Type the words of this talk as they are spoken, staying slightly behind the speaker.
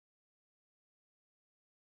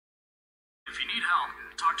you need help,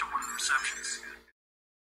 talk to one of the receptionists.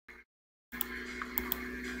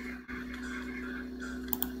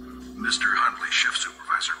 Mr. Huntley, shift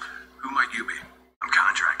supervisor. Who might you be? I'm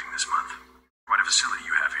contracting this month. Quite a facility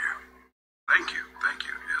you have here. Thank you, thank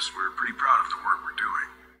you. Yes, we're pretty proud of the work we're doing.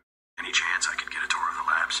 Any chance I could get a tour of the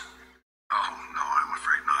labs? Oh, no, I'm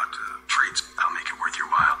afraid not. Treats, I'll make it worth your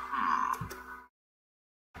while.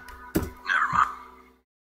 Never mind.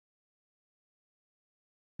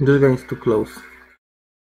 This guy is too close.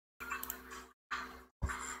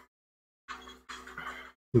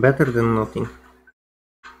 Better than nothing.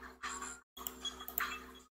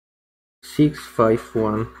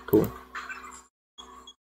 6512.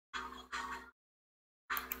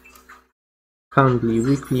 Handley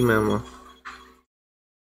weekly memo.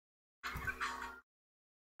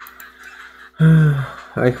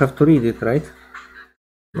 I have to read it, right?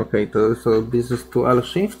 Okay, so this is to all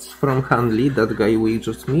shifts from Handley, that guy we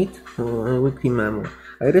just meet. Weekly memo.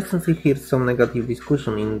 I recently heard some negative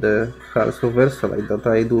discussion in the House of Versailles that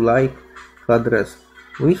I do like to address.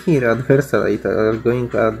 We here at Versailles are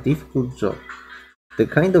going a difficult job. The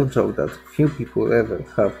kind of job that few people ever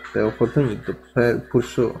have the opportunity to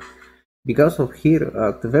pursue. Because of here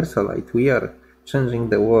at Versailles we are changing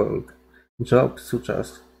the world. Jobs such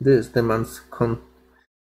as this demands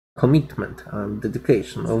commitment and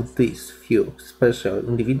dedication of these few special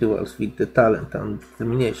individuals with the talent and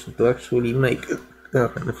determination to actually make a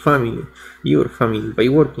family, your family, by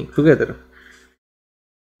working together.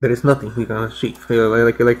 There is nothing we can achieve,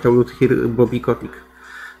 like I would hear Bobby Kottick.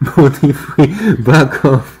 But if we back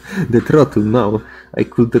off the throttle now, I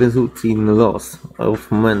could result in loss of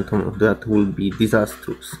momentum that would be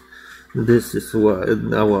disastrous. This is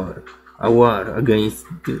a war against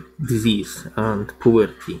disease and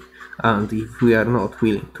poverty, and if we are not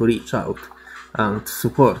willing to reach out and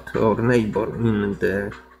support our neighbor in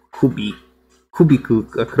the cubicle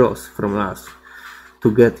across from us, to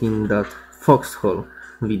get in that foxhole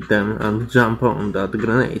with them and jump on that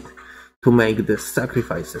grenade, to make the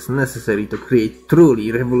sacrifices necessary to create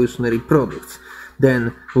truly revolutionary products,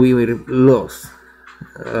 then we will lose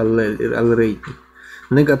already.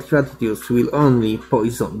 Negative attitudes will only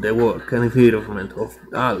poison the work environment of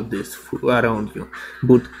all this around you,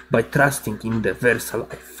 but by trusting in the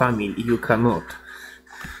Versailles family you cannot.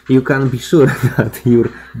 You can be sure that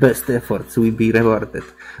your best efforts will be rewarded.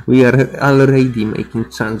 We are already making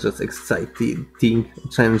changes, exciting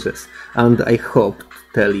changes, and I hope to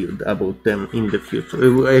tell you about them in the future.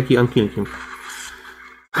 I'm killing him.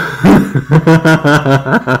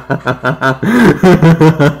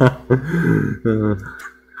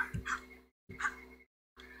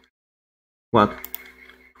 What?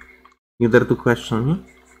 You dare to question me?